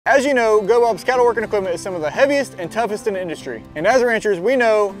As you know, GoBob's cattle working equipment is some of the heaviest and toughest in the industry. And as ranchers, we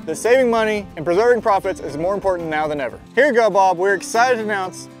know that saving money and preserving profits is more important now than ever. Here at GoBob, we're excited to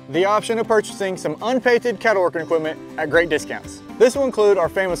announce the option of purchasing some unpainted cattle working equipment at great discounts. This will include our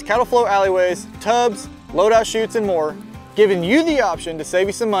famous cattle flow alleyways, tubs, loadout chutes, and more, giving you the option to save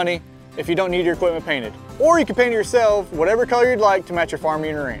you some money if you don't need your equipment painted. Or you can paint it yourself, whatever color you'd like to match your farm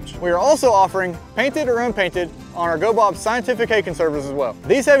unit range. We are also offering painted or unpainted on our GoBob Scientific Hay Conservers as well.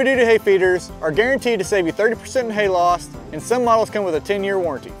 These heavy-duty hay feeders are guaranteed to save you 30% in hay loss, and some models come with a 10-year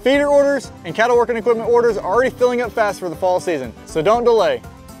warranty. Feeder orders and cattle working equipment orders are already filling up fast for the fall season, so don't delay.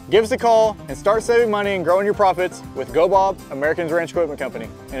 Give us a call and start saving money and growing your profits with GoBob, American's Ranch Equipment Company.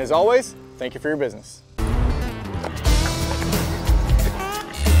 And as always, thank you for your business.